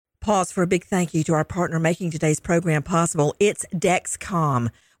pause for a big thank you to our partner making today's program possible. It's Dexcom.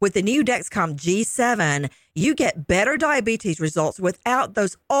 With the new Dexcom G7, you get better diabetes results without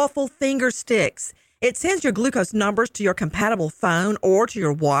those awful finger sticks. It sends your glucose numbers to your compatible phone or to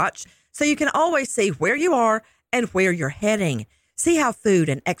your watch, so you can always see where you are and where you're heading. See how food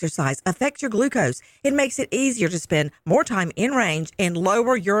and exercise affect your glucose. It makes it easier to spend more time in range and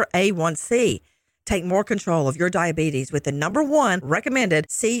lower your A1C. Take more control of your diabetes with the #1 recommended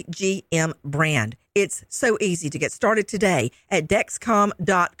CGM brand. It's so easy to get started today at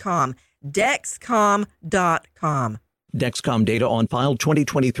Dexcom.com. Dexcom.com. Dexcom data on file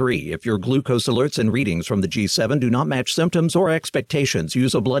 2023. If your glucose alerts and readings from the G7 do not match symptoms or expectations,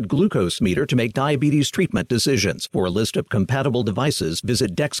 use a blood glucose meter to make diabetes treatment decisions. For a list of compatible devices,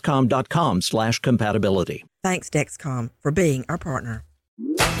 visit Dexcom.com/compatibility. Thanks, Dexcom, for being our partner.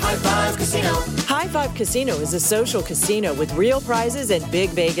 High Five Casino. High Five Casino is a social casino with real prizes and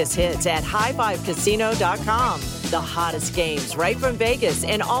big Vegas hits at highfivecasino.com. The hottest games right from Vegas,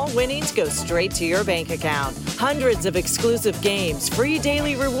 and all winnings go straight to your bank account. Hundreds of exclusive games, free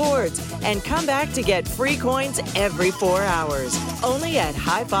daily rewards, and come back to get free coins every 4 hours. Only at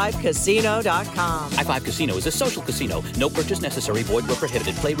highfivecasino.com. High Five Casino is a social casino. No purchase necessary. Void where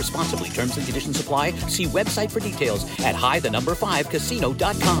prohibited. Play responsibly. Terms and conditions apply. See website for details at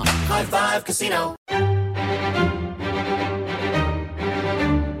high5casino.com. High Five Casino.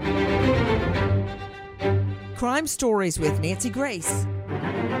 Crime Stories with Nancy Grace.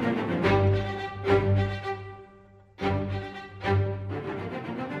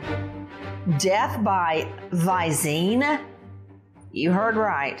 Death by Visine. You heard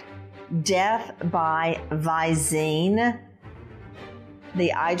right. Death by Visine.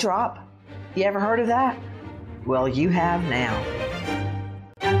 The eye drop. You ever heard of that? Well, you have now.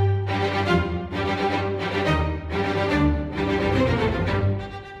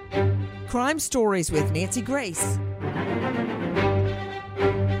 Crime Stories with Nancy Grace.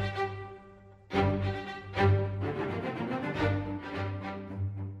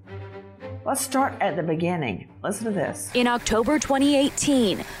 Let's start at the beginning. Listen to this. In October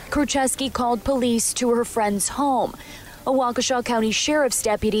 2018, Kurcheski called police to her friend's home. A Waukesha County Sheriff's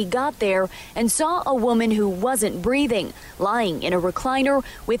deputy got there and saw a woman who wasn't breathing, lying in a recliner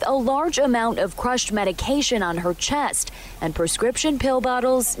with a large amount of crushed medication on her chest and prescription pill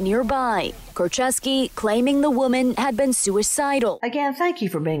bottles nearby. Kurcheski claiming the woman had been suicidal. Again, thank you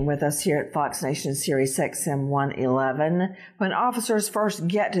for being with us here at Fox Nation Sirius XM 111. When officers first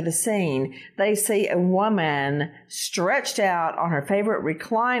get to the scene, they see a woman stretched out on her favorite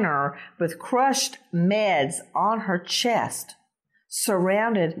recliner with crushed meds on her chest,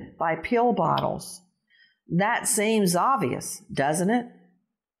 surrounded by pill bottles. That seems obvious, doesn't it?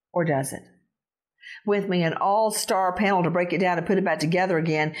 Or does it? With me, an all-star panel to break it down and put it back together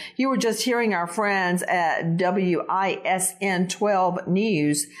again. You were just hearing our friends at WISN 12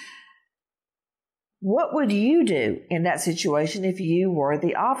 News. What would you do in that situation if you were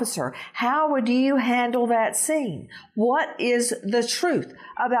the officer? How would you handle that scene? What is the truth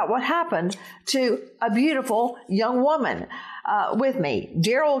about what happened to a beautiful young woman? With me,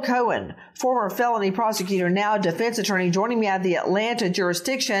 Daryl Cohen, former felony prosecutor, now defense attorney, joining me out of the Atlanta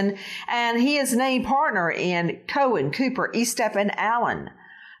jurisdiction, and he is named partner in Cohen, Cooper, Estep, and Allen.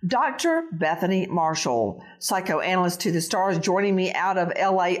 Dr. Bethany Marshall, psychoanalyst to the stars, joining me out of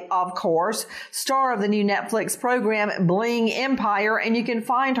LA, of course, star of the new Netflix program Bling Empire, and you can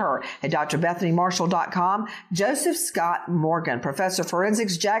find her at drbethanymarshall.com. Joseph Scott Morgan, professor of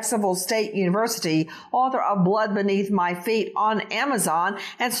forensics, Jacksonville State University, author of Blood Beneath My Feet on Amazon,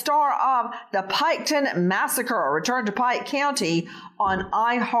 and star of The Piketon Massacre, Return to Pike County on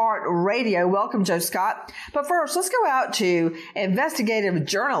iHeartRadio. Welcome, Joe Scott. But first, let's go out to investigative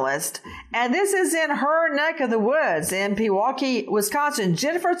journalist, and this is in her neck of the woods in Pewaukee, Wisconsin.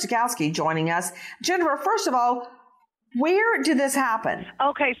 Jennifer Zukowski joining us. Jennifer, first of all, where did this happen?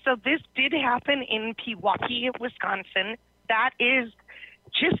 Okay, so this did happen in Pewaukee, Wisconsin. That is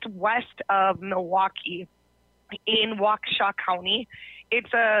just west of Milwaukee in Waukesha County.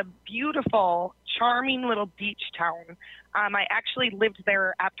 It's a beautiful, charming little beach town. I actually lived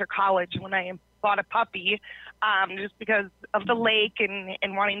there after college when I bought a puppy, just because of the lake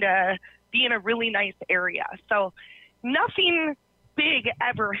and wanting to be in a really nice area. So nothing big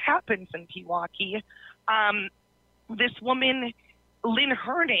ever happens in Pewaukee. This woman, Lynn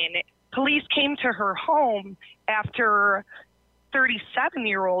Herndon, police came to her home after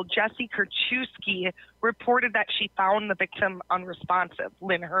 37-year-old Jessie Kurcheski reported that she found the victim unresponsive,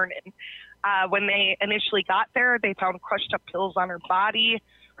 Lynn Herndon. When they initially got there, they found crushed up pills on her body,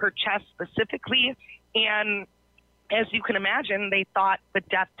 her chest specifically, and as you can imagine, they thought the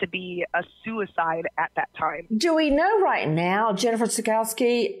death to be a suicide at that time. Do we know right now, Jennifer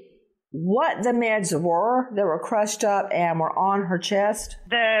Sikowski, what the meds were that were crushed up and were on her chest?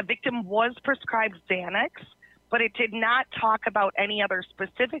 The victim was prescribed Xanax, but it did not talk about any other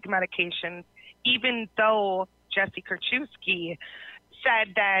specific medications, even though Jesse Korchewski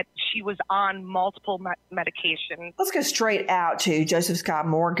said that she was on multiple medications. Let's go straight out to Joseph Scott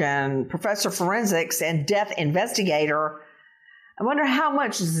Morgan, professor of forensics and death investigator. I wonder how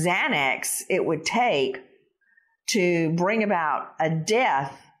much Xanax it would take to bring about a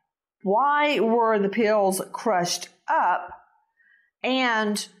death. Why were the pills crushed up?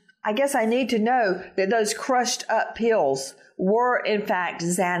 And I guess I need to know that those crushed up pills were in fact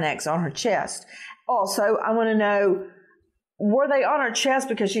Xanax on her chest. Also, I want to know, were they on her chest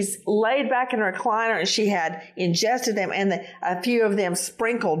because she's laid back in her recliner and she had ingested them and a few of them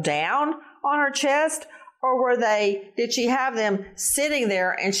sprinkled down on her chest? Or did she have them sitting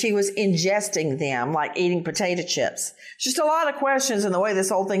there and she was ingesting them like eating potato chips? Just a lot of questions in the way this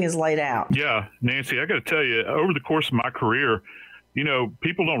whole thing is laid out. Yeah, Nancy, I got to tell you, over the course of my career,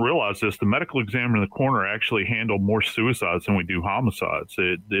 people don't realize this. The medical examiner in the coroner actually handle more suicides than we do homicides.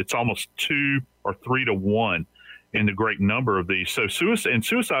 It's almost 2 or 3 to 1 in the great number of these. So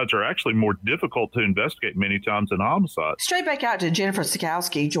suicides are actually more difficult to investigate many times than homicides. Straight back out to Jennifer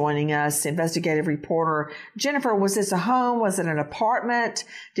Sikowski joining us, investigative reporter. Jennifer, was this a home? Was it an apartment?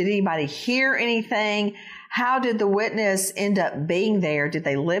 Did anybody hear anything? How did the witness end up being there? Did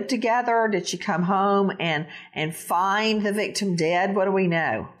they live together? Did she come home and find the victim dead? What do we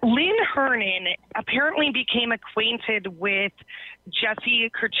know? Lynn Hernon apparently became acquainted with Jesse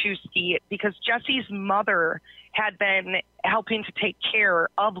Korchewski because Jesse's mother had been helping to take care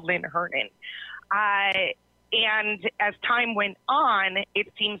of Lynn Hernon. And as time went on, it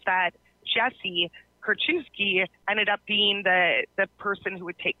seems that Jesse Korchewski ended up being the person who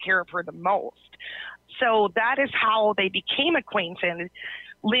would take care of her the most. So that is how they became acquainted.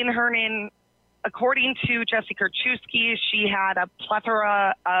 Lynn Hernon, according to Jesse Korchewski, she had a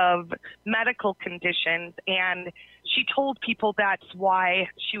plethora of medical conditions, and she told people that's why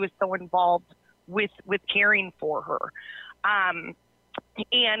she was so involved with caring for her. And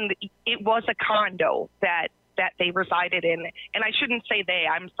it was a condo that they resided in. And I shouldn't say they,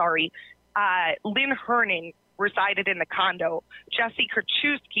 I'm sorry. Lynn Hernon resided in the condo. Jesse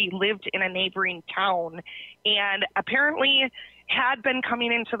Korchewski lived in a neighboring town and apparently had been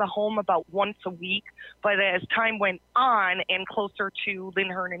coming into the home about once a week, but as time went on and closer to Lynn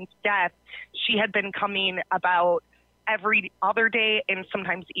Hernon's death, she had been coming about every other day and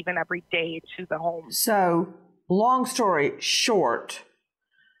sometimes even every day to the home. So, long story short,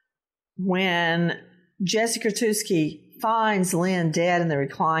 when Jesse Korchewski finds Lynn dead in the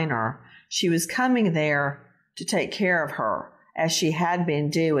recliner, she was coming there to take care of her, as she had been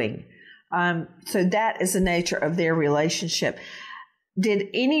doing. So that is the nature of their relationship. Did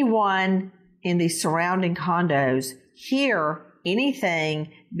anyone in the surrounding condos hear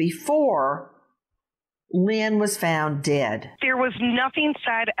anything before Lynn was found dead? There was nothing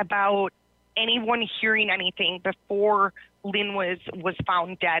said about anyone hearing anything before Lynn was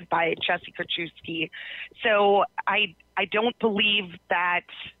found dead by Jesse Korchewski. So I don't believe that,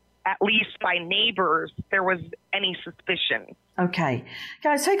 at least by neighbors, there was any suspicion. Okay.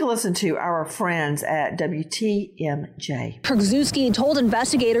 Guys, take a listen to our friends at WTMJ. Korchewski told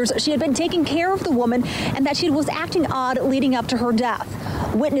investigators she had been taking care of the woman and that she was acting odd leading up to her death.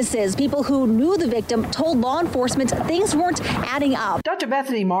 Witnesses, people who knew the victim, told law enforcement things weren't adding up. Dr.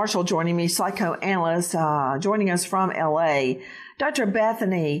 Bethany Marshall joining me, psychoanalyst, joining us from L.A. Dr.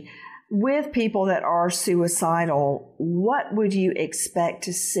 Bethany, with people that are suicidal, what would you expect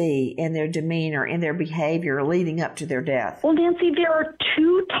to see in their demeanor, in their behavior leading up to their death? Well, Nancy, there are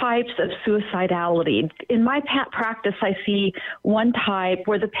two types of suicidality. In my practice, I see one type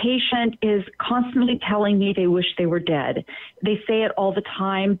where the patient is constantly telling me they wish they were dead. They say it all the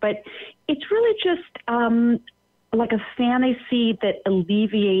time, but it's really just like a fantasy that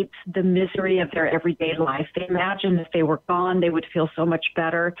alleviates the misery of their everyday life. They imagine if they were gone, they would feel so much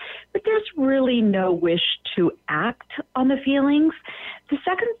better. But there's really no wish to act on the feelings. The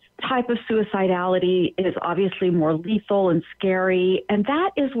second type of suicidality is obviously more lethal and scary, and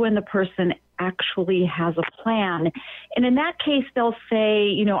that is when the person actually has a plan. And in that case, they'll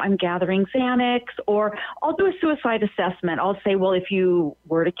say, I'm gathering Xanax, or I'll do a suicide assessment. I'll say, well, if you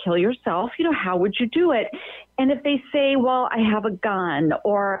were to kill yourself, how would you do it? And if they say, well, I have a gun,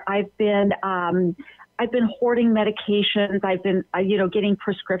 or I've I've been hoarding medications. I've been, getting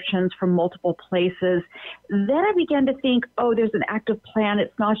prescriptions from multiple places. Then I began to think, oh, there's an active plan.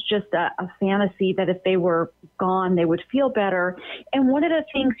 It's not just a fantasy that if they were gone, they would feel better. And one of the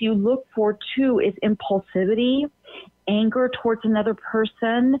things you look for, too, is impulsivity, anger towards another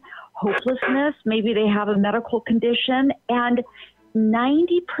person, hopelessness. Maybe they have a medical condition. And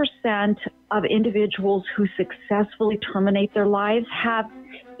 90% of individuals who successfully terminate their lives have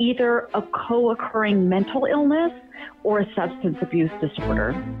either a co-occurring mental illness or a substance abuse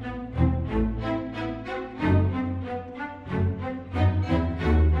disorder.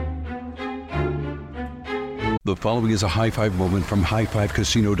 The following is a high five moment from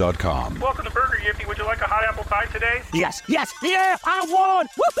highfivecasino.com. Welcome to Burger Yippee. Would you like a hot apple pie today? Yes, yeah, I won!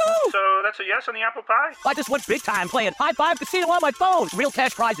 Woohoo! So that's a yes on the apple pie? I just went big time playing High Five Casino on my phone. Real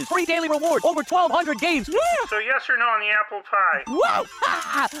cash prizes, free daily rewards, over 1,200 games. Yeah! So yes or no on the apple pie? Whoa!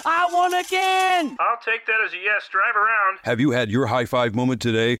 I won again! I'll take that as a yes. Drive around. Have you had your high five moment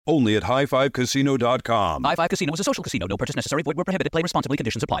today? Only at highfivecasino.com. High Five Casino is a social casino. No purchase necessary. Void where prohibited. Play responsibly.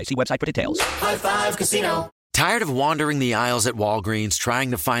 Conditions apply. See website for details. High Five Casino. Tired of wandering the aisles at Walgreens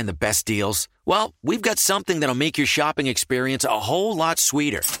trying to find the best deals? Well, we've got something that'll make your shopping experience a whole lot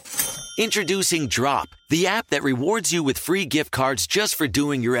sweeter. Introducing Drop, the app that rewards you with free gift cards just for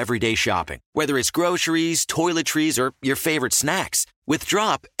doing your everyday shopping. Whether it's groceries, toiletries, or your favorite snacks. With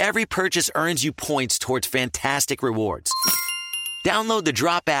Drop, every purchase earns you points towards fantastic rewards. Download the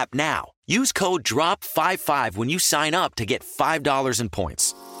Drop app now. Use code DROP55 when you sign up to get $5 in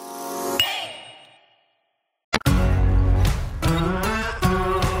points.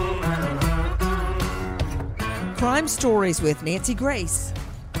 Crime Stories with Nancy Grace.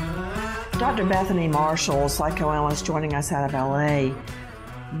 Dr. Bethany Marshall, psychoanalyst, joining us out of LA,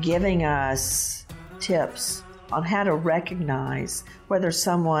 giving us tips on how to recognize whether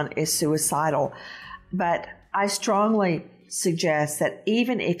someone is suicidal. But I strongly suggest that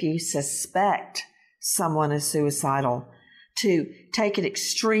even if you suspect someone is suicidal, to take it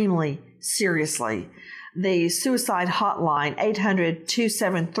extremely seriously. The suicide hotline,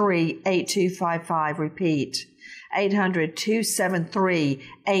 800-273-8255. Repeat,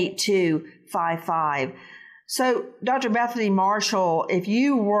 800-273-8255. So, Dr. Bethany Marshall, if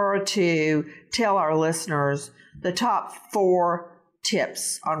you were to tell our listeners the top 4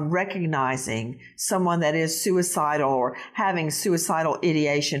 tips on recognizing someone that is suicidal or having suicidal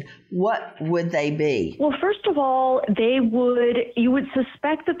ideation, what would they be? Well, first of all, you would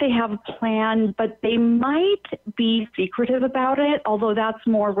suspect that they have a plan, but they might be secretive about it, although that's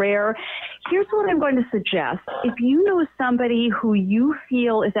more rare. Here's what I'm going to suggest. If you know somebody who you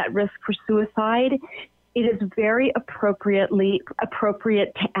feel is at risk for suicide, it is very appropriate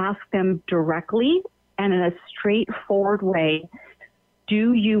to ask them directly and in a straightforward way,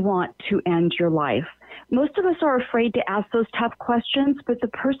 do you want to end your life? Most of us are afraid to ask those tough questions, but the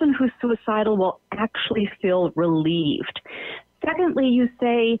person who's suicidal will actually feel relieved. Secondly, you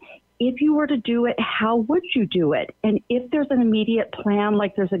say, if you were to do it, how would you do it? And if there's an immediate plan,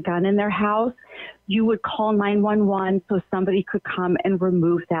 like there's a gun in their house, you would call 911 so somebody could come and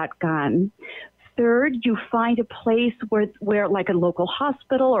remove that gun. Third, you find a place where like a local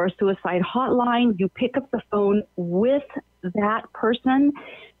hospital or a suicide hotline, you pick up the phone with that person,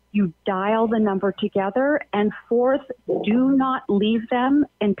 you dial the number together. And fourth, do not leave them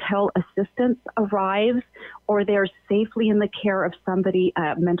until assistance arrives or they're safely in the care of somebody,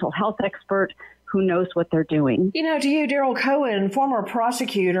 a mental health expert who knows what they're doing. You know, to you, Daryl Cohen, former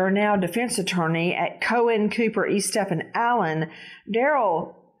prosecutor, now defense attorney at Cohen, Cooper, Estep, and Allen.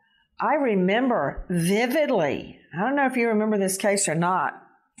 Daryl, I remember vividly, I don't know if you remember this case or not,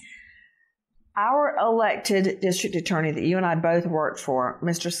 our elected district attorney that you and I both worked for,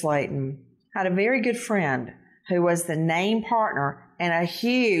 Mr. Slayton, had a very good friend who was the name partner in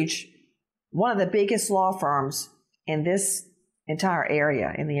one of the biggest law firms in this entire area,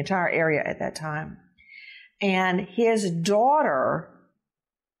 at that time. And his daughter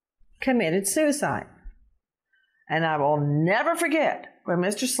committed suicide. And I will never forget when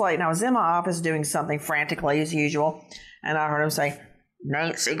Mr. Slayton, I was in my office doing something frantically as usual, and I heard him say,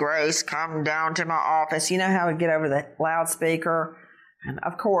 Nancy Grace, come down to my office. You know how I get over the loudspeaker? And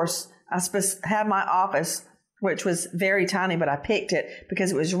of course, I had my office, which was very tiny, but I picked it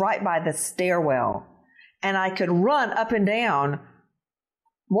because it was right by the stairwell. And I could run up and down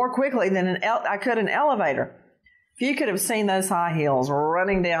more quickly than I could an elevator. If you could have seen those high heels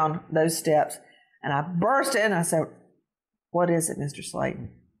running down those steps. And I burst in and I said, what is it, Mr. Slayton?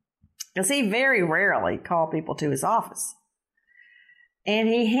 Because he very rarely called people to his office. And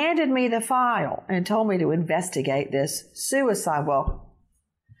he handed me the file and told me to investigate this suicide. Well,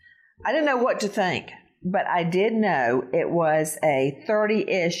 I didn't know what to think. but I did know it was a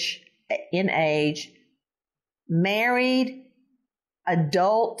 30-ish in age, married,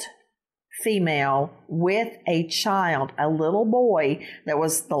 adult female with a child, a little boy that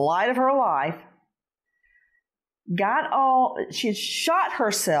was the light of her life. She had shot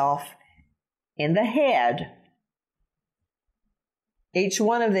herself in the head. Each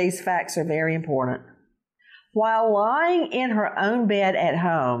one of these facts are very important. While lying in her own bed at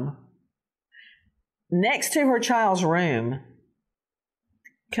home, next to her child's room,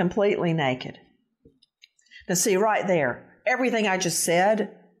 completely naked. Now see right there, everything I just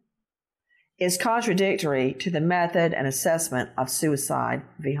said is contradictory to the method and assessment of suicide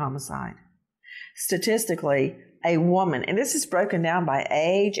v. homicide. Statistically, a woman, and this is broken down by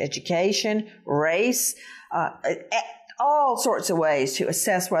age, education, race, all sorts of ways to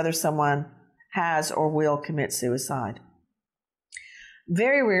assess whether someone has or will commit suicide.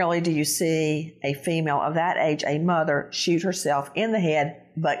 Very rarely do you see a female of that age, a mother, shoot herself in the head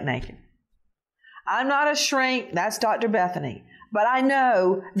buck naked. I'm not a shrink, that's Dr. Bethany, but I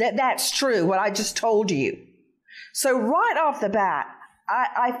know that that's true, what I just told you. So right off the bat,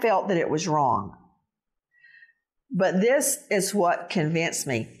 I felt that it was wrong. But this is what convinced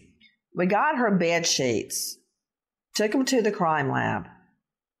me. We got her bed sheets, took them to the crime lab,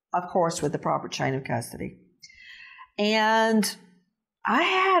 of course, with the proper chain of custody. And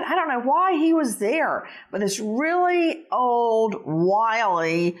I don't know why he was there, but this really old,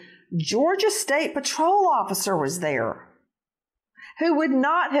 wily Georgia State Patrol officer was there who would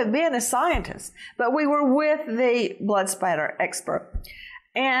not have been a scientist. But we were with the blood spatter expert,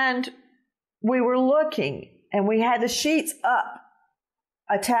 and we were looking, and we had the sheets up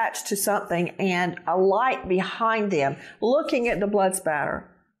attached to something and a light behind them looking at the blood spatter.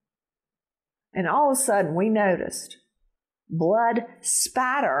 And all of a sudden we noticed blood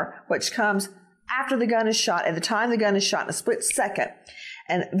spatter, which comes after the gun is shot, at the time the gun is shot, in a split second.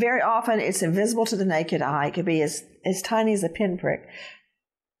 And very often it's invisible to the naked eye. It could be as tiny as a pinprick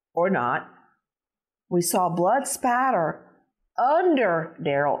or not. We saw blood spatter under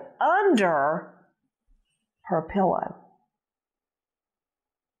her pillow.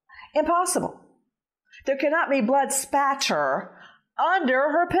 Impossible. There cannot be blood spatter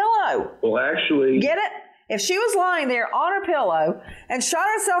under her pillow. Well, actually... Get it? If she was lying there on her pillow and shot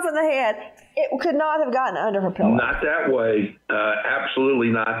herself in the head, it could not have gotten under her pillow. Not that way. Absolutely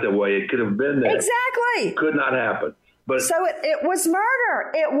not that way. It could have been there. Exactly. Could not happen. But so it was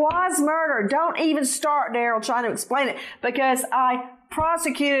murder. It was murder. Don't even start, Daryl, trying to explain it, because I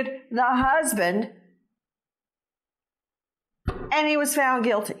prosecuted the husband and he was found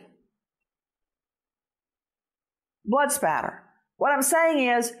guilty. Blood spatter. What I'm saying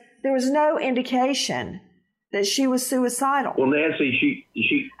is there was no indication that she was suicidal. Well, Nancy,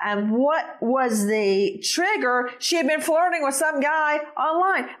 she... And what was the trigger? She had been flirting with some guy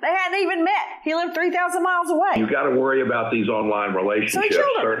online. They hadn't even met. He lived 3,000 miles away. You got to worry about these online relationships,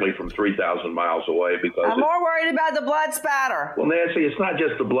 certainly from 3,000 miles away, because... I'm more worried about the blood spatter. Well, Nancy, it's not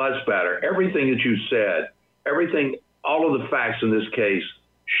just the blood spatter. Everything that you said, all of the facts in this case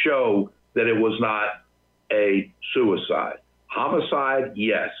show that it was not a suicide. Homicide,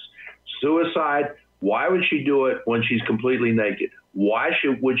 yes. Suicide, why would she do it when she's completely naked? Why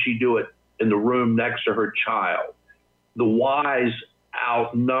would she do it in the room next to her child? The whys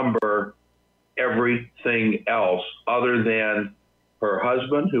outnumber everything else other than her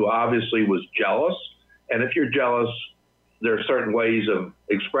husband, who obviously was jealous. And if you're jealous, there are certain ways of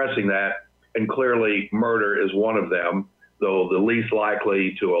expressing that, and clearly murder is one of them, though the least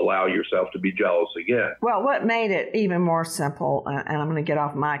likely to allow yourself to be jealous again. Well, what made it even more simple, and I'm going to get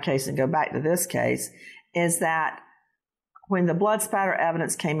off my case and go back to this case, is that when the blood spatter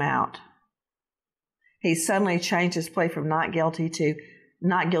evidence came out, he suddenly changed his plea from not guilty to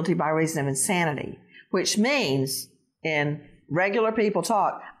not guilty by reason of insanity, which means, in regular people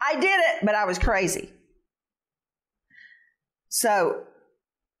talk, I did it, but I was crazy. So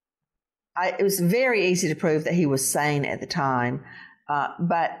it was very easy to prove that he was sane at the time,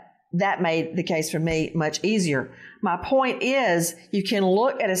 but that made the case for me much easier. My point is, you can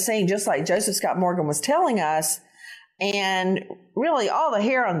look at a scene just like Joseph Scott Morgan was telling us, and really all the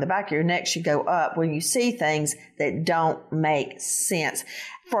hair on the back of your neck should go up when you see things that don't make sense.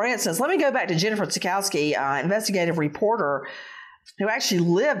 For instance, let me go back to Jennifer Tsukowski, investigative reporter who actually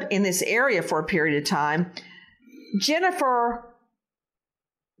lived in this area for a period of time. Jennifer,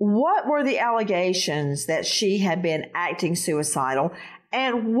 what were the allegations that she had been acting suicidal,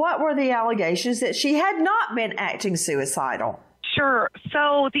 and what were the allegations that she had not been acting suicidal? Sure.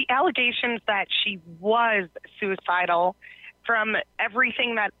 So the allegations that she was suicidal, from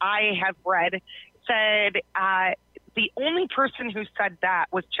everything that I have read, said the only person who said that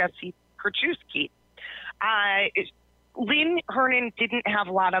was Jesse Krajewski. Lynn Hernon didn't have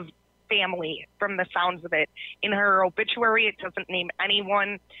a lot of family from the sounds of it. In her obituary, it doesn't name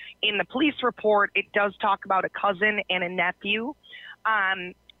anyone. In the police report, it does talk about a cousin and a nephew,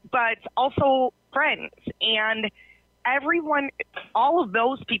 but also friends. And everyone, all of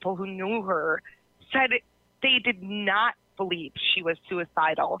those people who knew her said they did not believe she was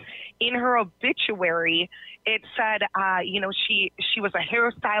suicidal. In her obituary, it said, she was a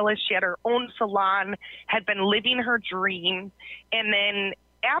hairstylist. She had her own salon, had been living her dream. And then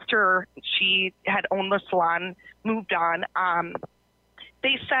after she had owned the salon, moved on,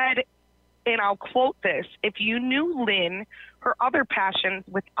 they said, and I'll quote this, "If you knew Lynn, her other passions,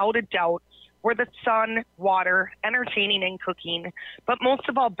 without a doubt, were the sun, water, entertaining, and cooking, but most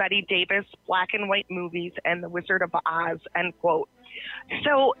of all, Betty Davis, black and white movies, and The Wizard of Oz," end quote.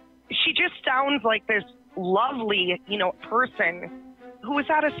 So she just sounds like this lovely, person who was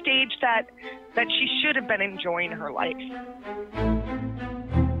at a stage that she should have been enjoying her life.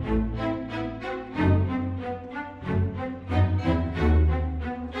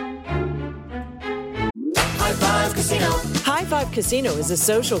 High Five Casino. High Five Casino is a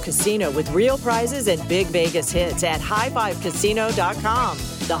social casino with real prizes and big Vegas hits at highfivecasino.com.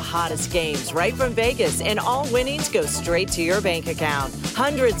 The hottest games right from Vegas, and all winnings go straight to your bank account.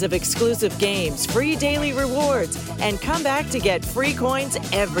 Hundreds of exclusive games, free daily rewards, and come back to get free coins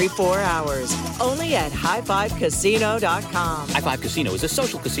every 4 hours. Only at highfivecasino.com. High Five Casino is a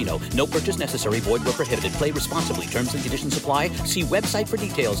social casino. No purchase necessary. Void where prohibited. Play responsibly. Terms and conditions apply. See website for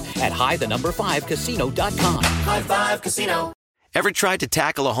details at high5casino.com. High Five Casino. Ever tried to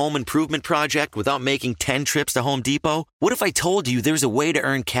tackle a home improvement project without making 10 trips to Home Depot? What if I told you there's a way to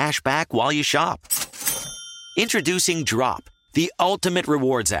earn cash back while you shop? Introducing Drop, the ultimate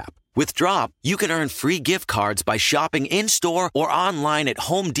rewards app. With Drop, you can earn free gift cards by shopping in-store or online at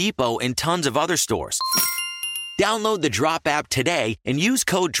Home Depot and tons of other stores. Download the Drop app today and use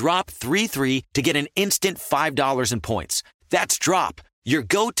code DROP33 to get an instant $5 in points. That's Drop, your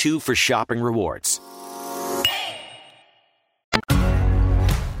go-to for shopping rewards.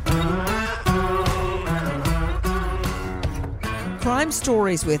 Crime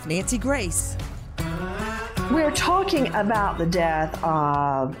Stories with Nancy Grace. We're talking about the death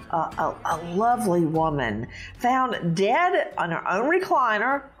of a lovely woman found dead on her own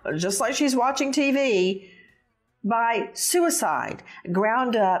recliner, just like she's watching TV, by suicide.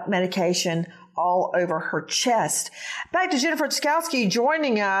 Ground up medication all over her chest. Back to Jennifer Tskowski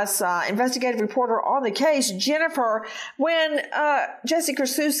joining us, investigative reporter on the case. Jennifer, when Jesse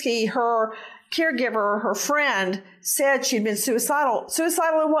Krajewski, her caregiver, her friend, said she'd been suicidal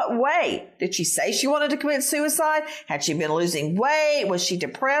in what way? Did she say she wanted to commit suicide? Had she been losing weight? Was she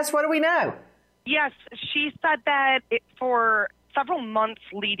depressed? What do we know? Yes, she said that for several months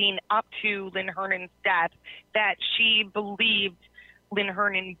leading up to Lynn Hernon's death, that she believed Lynn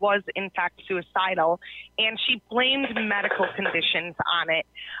Hernon was in fact suicidal, and she blamed medical conditions on it.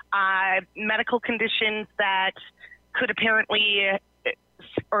 Medical conditions that could apparently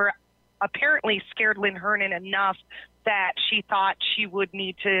scared Lynn Hernon enough that she thought she would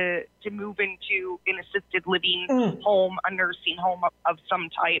need to move into an assisted living home, a nursing home of some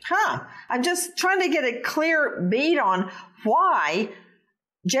type. I'm just trying to get a clear beat on why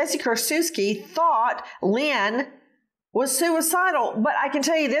Jesse Krajewski thought Lynn was suicidal. But I can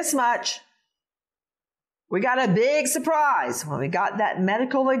tell you this much. We got a big surprise when we got that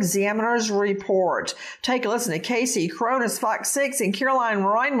medical examiner's report. Take a listen to Casey Cronus, Fox 6, and Caroline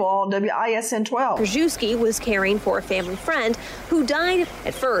Reinwald, WISN 12. Krajewski was caring for a family friend who died.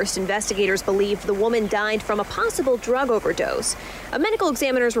 At first, investigators believed the woman died from a possible drug overdose. A medical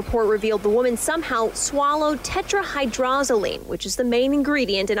examiner's report revealed the woman somehow swallowed tetrahydrozoline, which is the main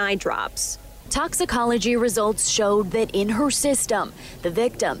ingredient in eye drops. Toxicology results showed that in her system, the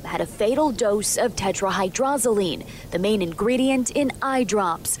victim had a fatal dose of tetrahydrozoline, the main ingredient in eye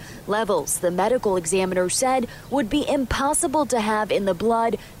drops. Levels the medical examiner said would be impossible to have in the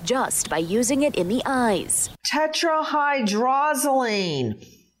blood just by using it in the eyes. Tetrahydrozoline.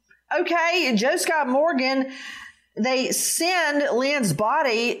 Okay, Joe Scott Morgan, they send Lynn's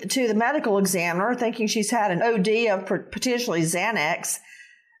body to the medical examiner thinking she's had an OD of potentially Xanax.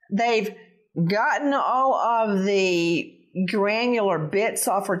 They've gotten all of the granular bits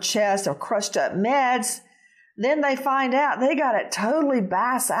off her chest of crushed up meds. Then they find out they got it totally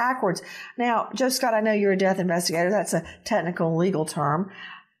bass-ackwards. Now, Joe Scott, I know you're a death investigator. That's a technical legal term.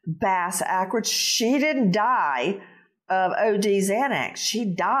 Bass-ackwards. She didn't die of OD Xanax. She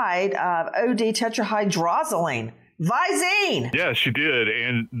died of OD tetrahydrozoline. Visine. Yeah, she did.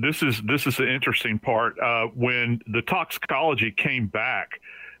 And this is the interesting part. When the toxicology came back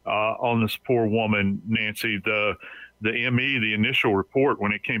on this poor woman, Nancy, the ME, the initial report,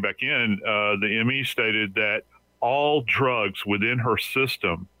 when it came back in, the ME stated that all drugs within her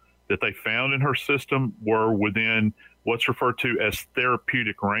system that they found in her system were within what's referred to as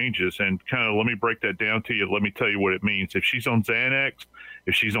therapeutic ranges. And kind of let me break that down to you. Let me tell you what it means. If she's on Xanax,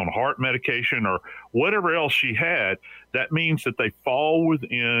 if she's on heart medication or whatever else she had, that means that they fall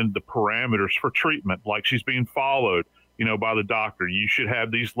within the parameters for treatment, like she's being followed, by the doctor. You should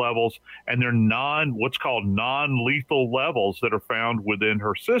have these levels, and they're what's called non-lethal levels that are found within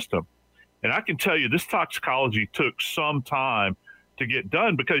her system. And I can tell you this toxicology took some time to get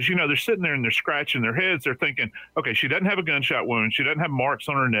done because, they're sitting there and they're scratching their heads. They're thinking, okay, she doesn't have a gunshot wound. She doesn't have marks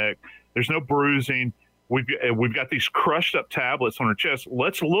on her neck. There's no bruising. We've got these crushed up tablets on her chest.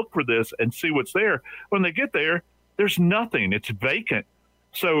 Let's look for this and see what's there. When they get there, there's nothing. It's vacant.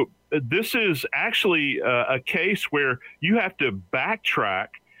 So this is actually a case where you have to backtrack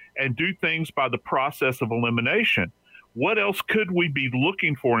and do things by the process of elimination. What else could we be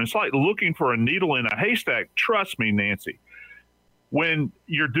looking for? And it's like looking for a needle in a haystack. Trust me, Nancy. When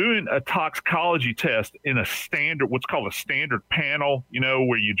you're doing a toxicology test in a standard, what's called a standard panel,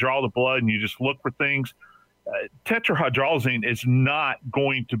 where you draw the blood and you just look for things, tetrahydrozine is not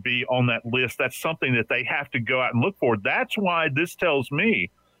going to be on that list. That's something that they have to go out and look for. That's why this tells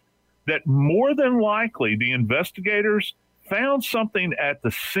me that more than likely the investigators found something at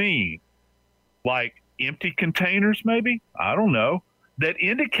the scene, like empty containers maybe, I don't know, that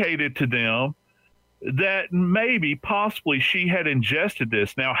indicated to them that maybe possibly she had ingested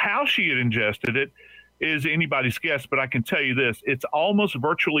this. Now, how she had ingested it is anybody's guess, but I can tell you this, it's almost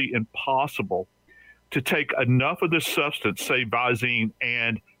virtually impossible to take enough of this substance, say Visine,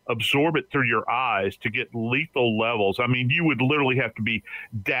 and absorb it through your eyes to get lethal levels. I mean, you would literally have to be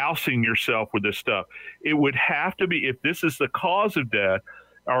dousing yourself with this stuff. It would have to be, if this is the cause of death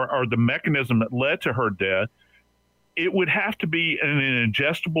or the mechanism that led to her death, it would have to be in an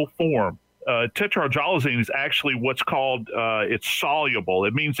ingestible form. Tetrahydrozine is actually what's called, it's soluble.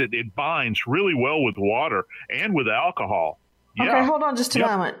 It means that it binds really well with water and with alcohol. Okay, Yeah. hold on just a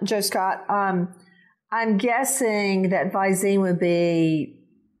moment, Joe Scott. I'm guessing that Visine would be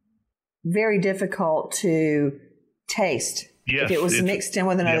very difficult to taste Yes, if it was mixed in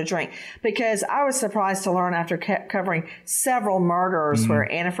with another Yep. drink. Because I was surprised to learn after covering several murders where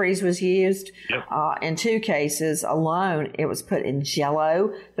antifreeze was used. Yep. In 2 cases alone, it was put in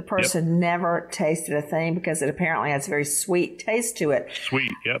Jell-O. The person never tasted a thing because it apparently has a very sweet taste to it.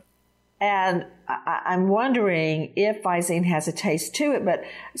 Sweet, yep. And I'm wondering if Visine has a taste to it, but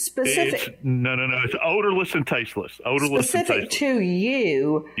specific. No. It's odorless and tasteless. Specific to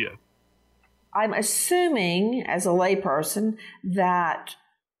you, Yeah. I'm assuming as a layperson that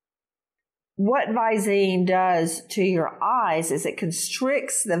what Visine does to your eyes is it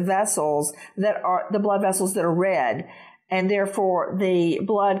constricts the vessels that are the blood vessels that are red, and therefore the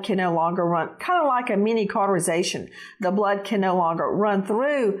blood can no longer run, kind of like a mini cauterization. The blood can no longer run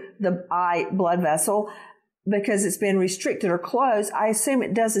through the eye blood vessel because it's been restricted or closed. I assume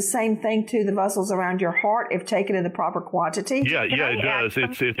it does the same thing to the vessels around your heart if taken in the proper quantity. Yeah, it does.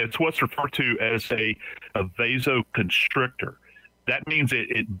 It's what's referred to as a vasoconstrictor. That means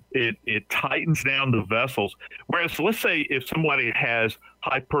it tightens down the vessels. Whereas, let's say if somebody has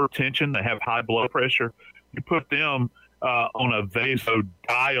hypertension, they have high blood pressure, you put them on a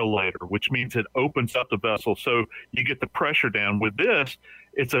vasodilator, which means it opens up the vessel so you get the pressure down. With this,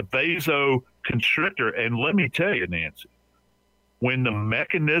 it's a vasoconstrictor. And let me tell you, Nancy, when the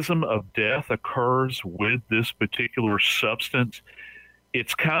mechanism of death occurs with this particular substance,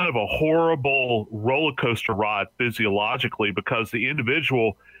 it's kind of a horrible roller coaster ride physiologically, because the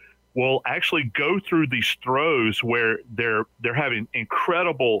individual will actually go through these throes where they're having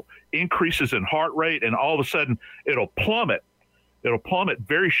incredible increases in heart rate, and all of a sudden it'll plummet. It'll plummet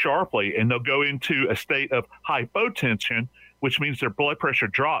very sharply, and they'll go into a state of hypotension, which means their blood pressure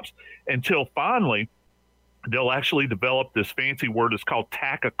drops, until finally they'll actually develop this fancy word. It's called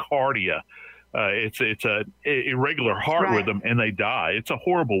tachycardia. It's a irregular heart rhythm, and they die. It's a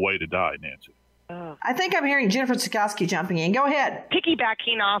horrible way to die, Nancy. I think I'm hearing Jennifer Tsikowski jumping in. Go ahead.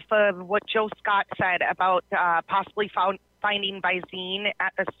 Piggybacking off of what Joe Scott said about possibly finding Visine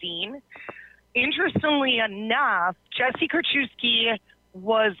at the scene. Interestingly enough, Jesse Kruczewski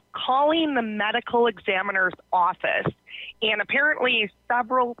was calling the medical examiner's office, and apparently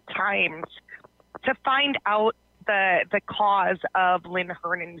several times, to find out the cause of Lynn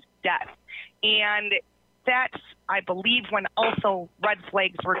Hernan's death. And that's, I believe, when also red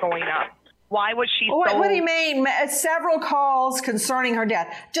flags were going up. Why was she Wait, so... what do you mean? Several calls concerning her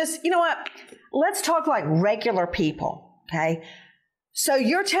death. Just, you know what? Let's talk like regular people, okay? So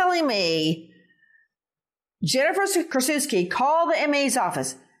you're telling me Jennifer Krasuski called the ME's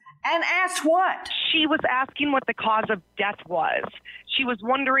office and asked what? She was asking what the cause of death was. She was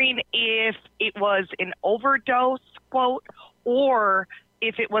wondering if it was an overdose, quote, or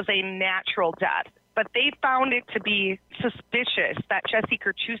if it was a natural death. But they found it to be suspicious that Jessie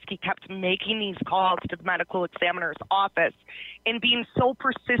Krasuski kept making these calls to the medical examiner's office and being so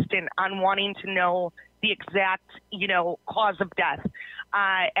persistent on wanting to know the exact, cause of death,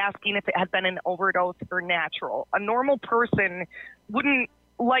 asking if it had been an overdose or natural. A normal person wouldn't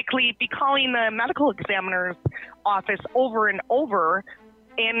likely be calling the medical examiner's office over and over,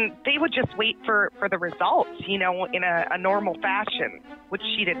 and they would just wait for the results, in a normal fashion, which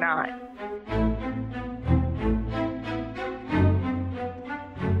she did not.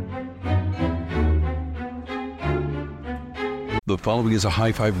 The following is a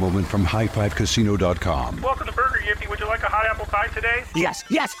high five moment from highfivecasino.com. Welcome to Burger Yippee. Would you like a hot apple pie today? Yes,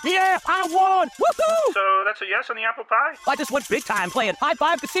 yeah, I won! Woohoo! So that's a yes on the apple pie? I just went big time playing High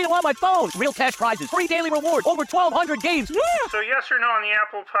Five Casino on my phone. Real cash prizes, free daily rewards, over 1,200 games. Woo! So yes or no on the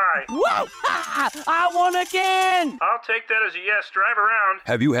apple pie? Whoa! I won again! I'll take that as a yes. Drive around.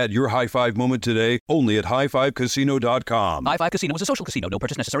 Have you had your high five moment today? Only at highfivecasino.com. High Five Casino is a social casino. No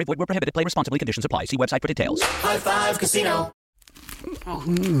purchase necessary. Void where prohibited. Play responsibly. Conditions apply. See website for details. High Five Casino.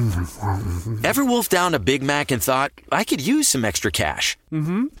 Ever wolfed down a Big Mac and thought, I could use some extra cash?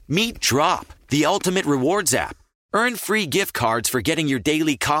 Mm-hmm. Meet Drop, the ultimate rewards app. Earn free gift cards for getting your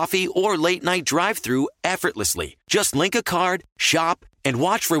daily coffee or late night drive-thru effortlessly. Just link a card, shop, and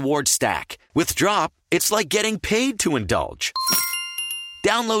watch rewards stack. With Drop, it's like getting paid to indulge.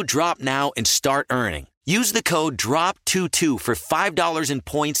 Download Drop now and start earning. Use the code DROP22 for $5 in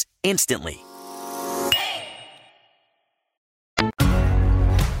points instantly.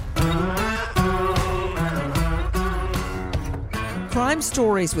 Crime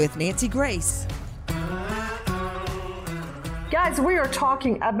Stories with Nancy Grace. Guys, we are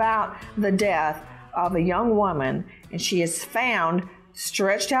talking about the death of a young woman, and she is found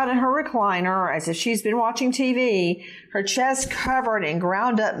stretched out in her recliner as if she's been watching TV, her chest covered in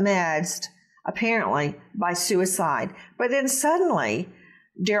ground up meds, apparently by suicide. But then suddenly,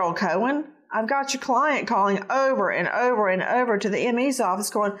 Daryl Cohen, I've got your client calling over and over and over to the ME's office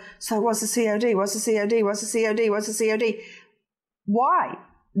going, so what's the COD? What's the COD? What's the COD? What's the COD? Why?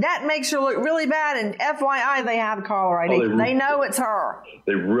 That makes her look really bad, and FYI, they have caller ID. They know it's her.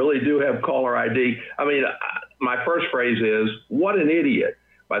 They really do have caller ID. I mean, my first phrase is, what an idiot.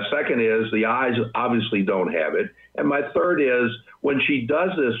 My second is, the eyes obviously don't have it. And my third is, when she does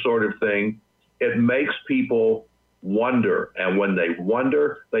this sort of thing, it makes people wonder. And when they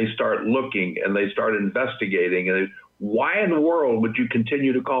wonder, they start looking and they start investigating. And why in the world would you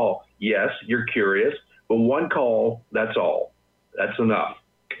continue to call? Yes, you're curious, but one call, that's all. That's enough.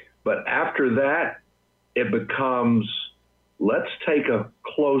 But after that, it becomes, let's take a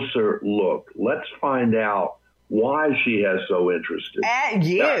closer look. Let's find out why she has so interested. At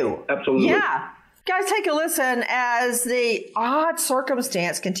you. Yeah, absolutely. Yeah. Guys, take a listen as the odd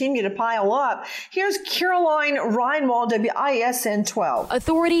circumstance continue to pile up. Here's Caroline Reinwald, WISN 12.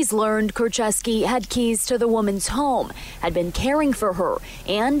 Authorities learned Korcheski had keys to the woman's home, had been caring for her,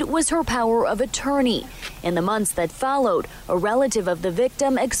 and was her power of attorney. In the months that followed, a relative of the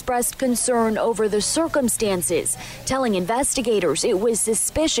victim expressed concern over the circumstances, telling investigators it was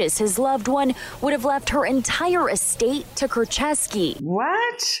suspicious his loved one would have left her entire estate to Korcheski.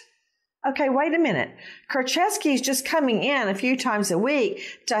 What? Okay, wait a minute. Korcheski's just coming in a few times a week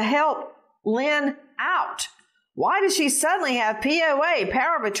to help Lynn out. Why does she suddenly have POA,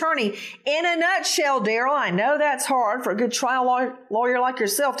 power of attorney? In a nutshell, Daryl, I know that's hard for a good trial lawyer like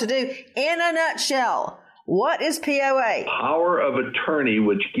yourself to do. In a nutshell, what is POA? Power of attorney,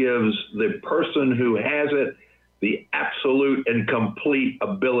 which gives the person who has it the absolute and complete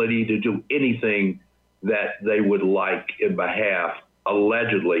ability to do anything that they would like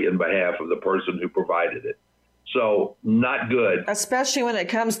allegedly in behalf of the person who provided it. So not good. Especially when it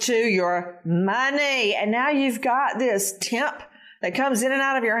comes to your money. And now you've got this temp that comes in and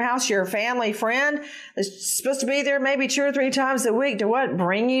out of your house, your family friend that's supposed to be there maybe 2 or 3 times a week to what?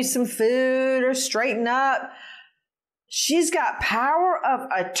 Bring you some food or straighten up. She's got power of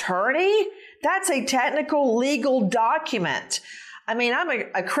attorney? That's a technical legal document. I mean, I'm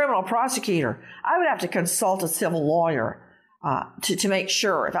a criminal prosecutor. I would have to consult a civil lawyer to make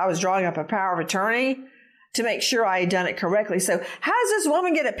sure, if I was drawing up a power of attorney, to make sure I had done it correctly. So how does this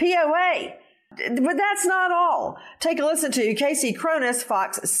woman get a POA? But that's not all. Take a listen to Casey Cronus,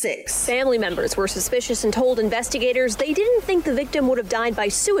 Fox 6. Family members were suspicious and told investigators they didn't think the victim would have died by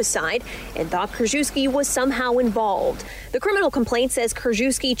suicide and thought Krajewski was somehow involved. The criminal complaint says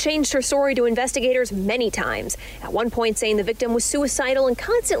Krajewski changed her story to investigators many times, at one point saying the victim was suicidal and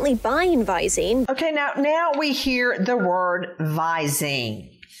constantly buying Visine. Okay, now we hear the word Visine.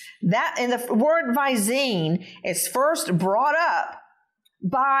 And the word Visine is first brought up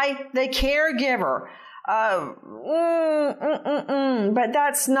by the caregiver. But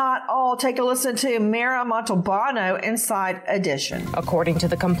that's not all. Take a listen to Mara Montalbano, Inside Edition. According to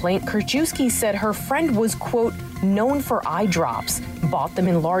the complaint, Krajewski said her friend was, quote, known for eye drops, bought them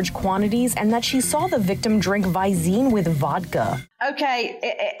in large quantities, and that she saw the victim drink Visine with vodka.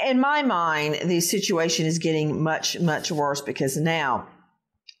 Okay, in my mind, the situation is getting much, much worse because now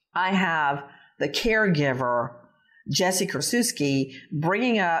I have the caregiver, Jesse Krajewski,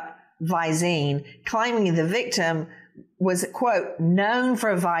 bringing up Visine, claiming the victim was, quote, known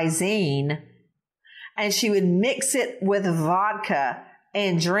for Visine, and she would mix it with vodka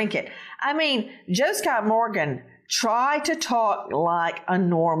and drink it. I mean, Joe Scott Morgan, try to talk like a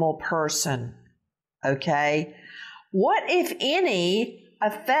normal person, okay? What, if any,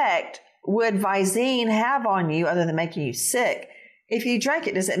 effect would Visine have on you other than making you sick? If you drank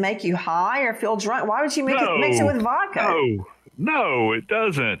it, does it make you high or feel drunk? Why would you mix it with vodka? No, it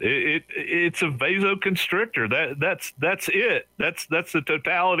doesn't. It's a vasoconstrictor. That's it. That's the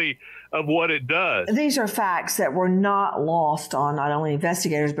totality of what it does. These are facts that were not lost on not only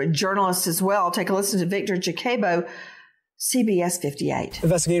investigators but journalists as well. Take a listen to Victor Jacobo, CBS 58.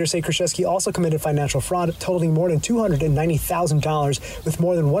 Investigators say Krajewski also committed financial fraud totaling more than $290,000, with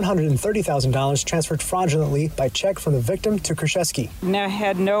more than $130,000 transferred fraudulently by check from the victim to Krajewski. I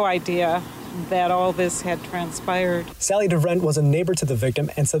had no idea that all this had transpired. Sally DeVrent was a neighbor to the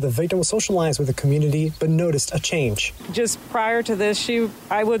victim and said the victim was socialized with the community but noticed a change. Just prior to this,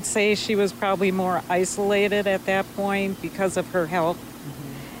 I would say she was probably more isolated at that point because of her health.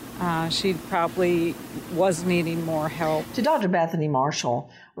 She probably was needing more help. To Dr. Bethany Marshall,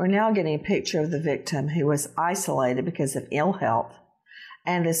 we're now getting a picture of the victim who was isolated because of ill health,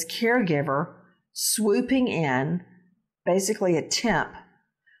 and this caregiver swooping in, basically a temp,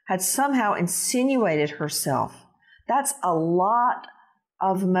 had somehow insinuated herself. That's a lot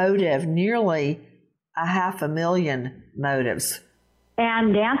of motive, nearly 500,000 motives.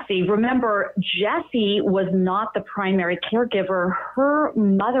 And Nancy, remember, Jessie was not the primary caregiver. Her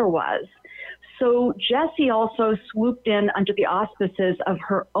mother was. So Jessie also swooped in under the auspices of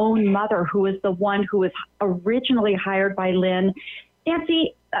her own mother, who is the one who was originally hired by Lynn.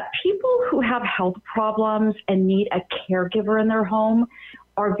 Nancy, people who have health problems and need a caregiver in their home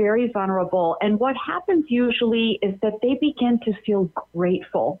are very vulnerable. And what happens usually is that they begin to feel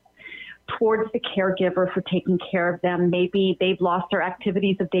grateful towards the caregiver for taking care of them. Maybe they've lost their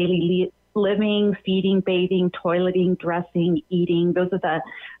activities of daily living, feeding, bathing, toileting, dressing, eating. Those are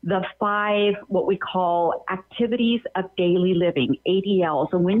the 5 what we call activities of daily living,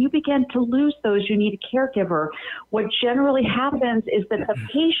 ADLs. And when you begin to lose those, you need a caregiver. What generally happens is that the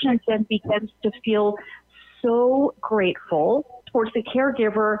patient then begins to feel so grateful towards the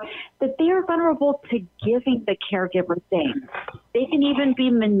caregiver that they are vulnerable to giving the caregiver things. They can even be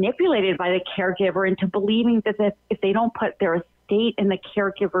manipulated by the caregiver into believing that if they don't put their estate in the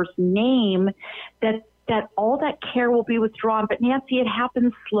caregiver's name, that all that care will be withdrawn. But Nancy, it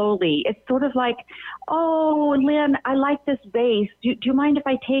happens slowly. It's sort of like, oh, Lynn, I like this vase. Do you mind if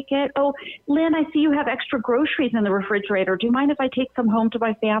I take it? Oh, Lynn, I see you have extra groceries in the refrigerator. Do you mind if I take some home to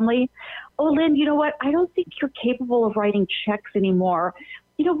my family? Oh, Lynn, you know what? I don't think you're capable of writing checks anymore.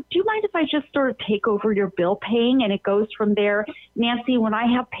 Do you mind if I just sort of take over your bill paying? And it goes from there. Nancy, when I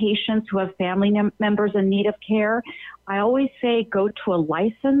have patients who have family members in need of care, I always say go to a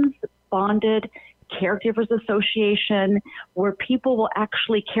licensed, bonded Caregivers Association, where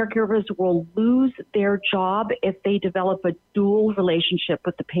caregivers will lose their job if they develop a dual relationship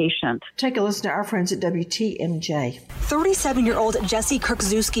with the patient. Take a listen to our friends at WTMJ. 37-year-old Jesse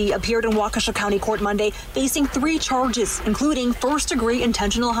Krajewski appeared in Waukesha County Court Monday facing 3 charges, including first-degree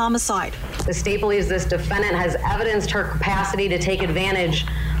intentional homicide. The state believes this defendant has evidenced her capacity to take advantage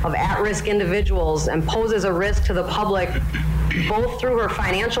of at-risk individuals and poses a risk to the public, both through her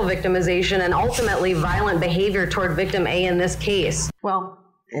financial victimization and ultimately violent behavior toward victim A in this case. Well,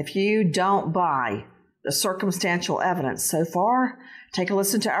 if you don't buy the circumstantial evidence so far. Take a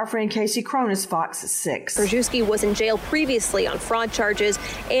listen to our friend Casey Cronus, Fox 6. Krajewski was in jail previously on fraud charges,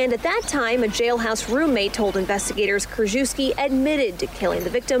 and at that time, a jailhouse roommate told investigators Krajewski admitted to killing the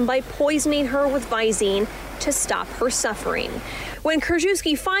victim by poisoning her with Visine to stop her suffering. When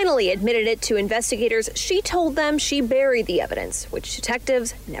Krajewski finally admitted it to investigators, she told them she buried the evidence, which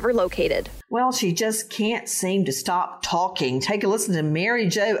detectives never located. Well, she just can't seem to stop talking. Take a listen to Mary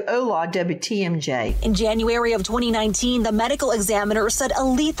Jo Ola, WTMJ. In January of 2019, the medical examiner said a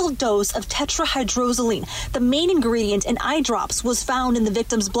lethal dose of tetrahydrozoline, the main ingredient in eye drops, was found in the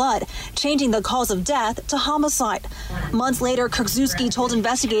victim's blood, changing the cause of death to homicide. Months later, Krajewski told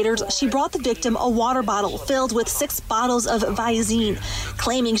investigators she brought the victim a water bottle filled with 6 bottles of Visine,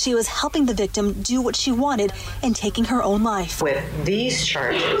 claiming she was helping the victim do what she wanted and taking her own life. With these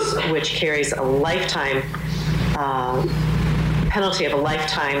charges, which carries a lifetime penalty of a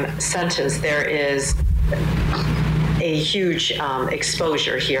lifetime sentence, there is a huge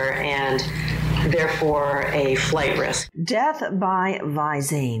exposure here and therefore a flight risk. Death by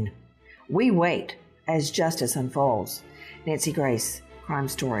Visine. We wait as justice unfolds. Nancy Grace, Crime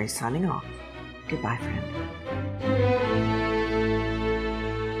Stories, signing off. Goodbye, friend.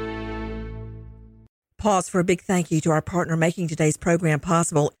 Pause for a big thank you to our partner making today's program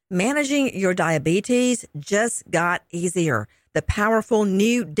possible. Managing your diabetes just got easier. The powerful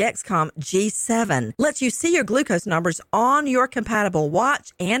new Dexcom G7 lets you see your glucose numbers on your compatible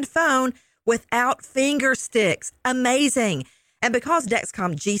watch and phone without finger sticks. Amazing. And because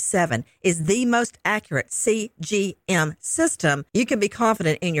Dexcom G7 is the most accurate CGM system, you can be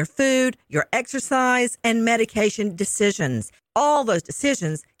confident in your food, your exercise, and medication decisions. All those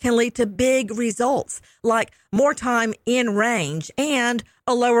decisions can lead to big results, like more time in range and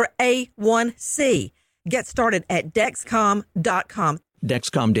a lower A1C. Get started at Dexcom.com.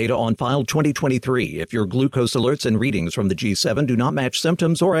 Dexcom data on file 2023. If your glucose alerts and readings from the G7 do not match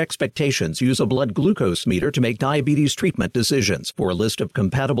symptoms or expectations, use a blood glucose meter to make diabetes treatment decisions. For a list of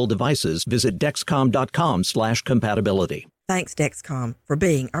compatible devices, visit Dexcom.com/compatibility. Thanks, Dexcom, for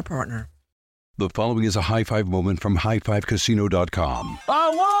being our partner. The following is a high-five moment from highfivecasino.com. I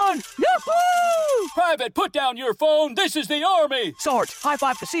won! Yahoo! Private, put down your phone. This is the Army. Sarge, High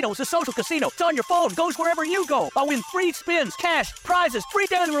Five Casino is a social casino. It's on your phone. Goes wherever you go. I win free spins, cash, prizes, free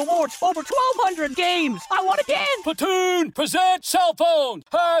daily rewards, over 1,200 games. I won again. Platoon, present cell phone.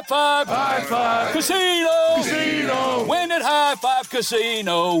 High Five. High Five. Casino. Casino. Win at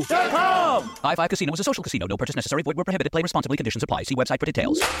HighFiveCasino.com. High Five Casino is a social casino. No purchase necessary. Void where prohibited. Play responsibly. Conditions apply. See website for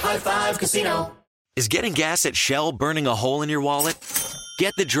details. High Five Casino. Is getting gas at Shell burning a hole in your wallet?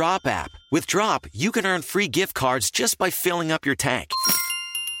 Get the Drop app. With Drop, you can earn free gift cards just by filling up your tank.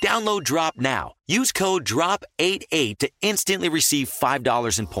 Download Drop now. Use code DROP88 to instantly receive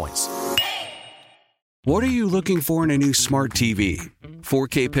 $5 in points. What are you looking for in a new smart TV?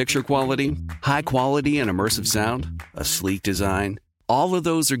 4K picture quality? High quality and immersive sound? A sleek design? All of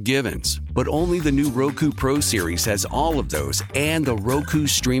those are givens, but only the new Roku Pro Series has all of those and the Roku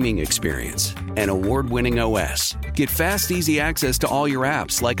streaming experience, an award-winning OS. Get fast, easy access to all your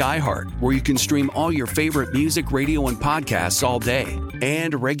apps like iHeart, where you can stream all your favorite music, radio, and podcasts all day,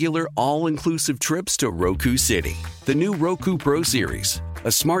 and regular all-inclusive trips to Roku City. The new Roku Pro Series,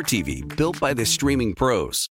 a smart TV built by the streaming pros.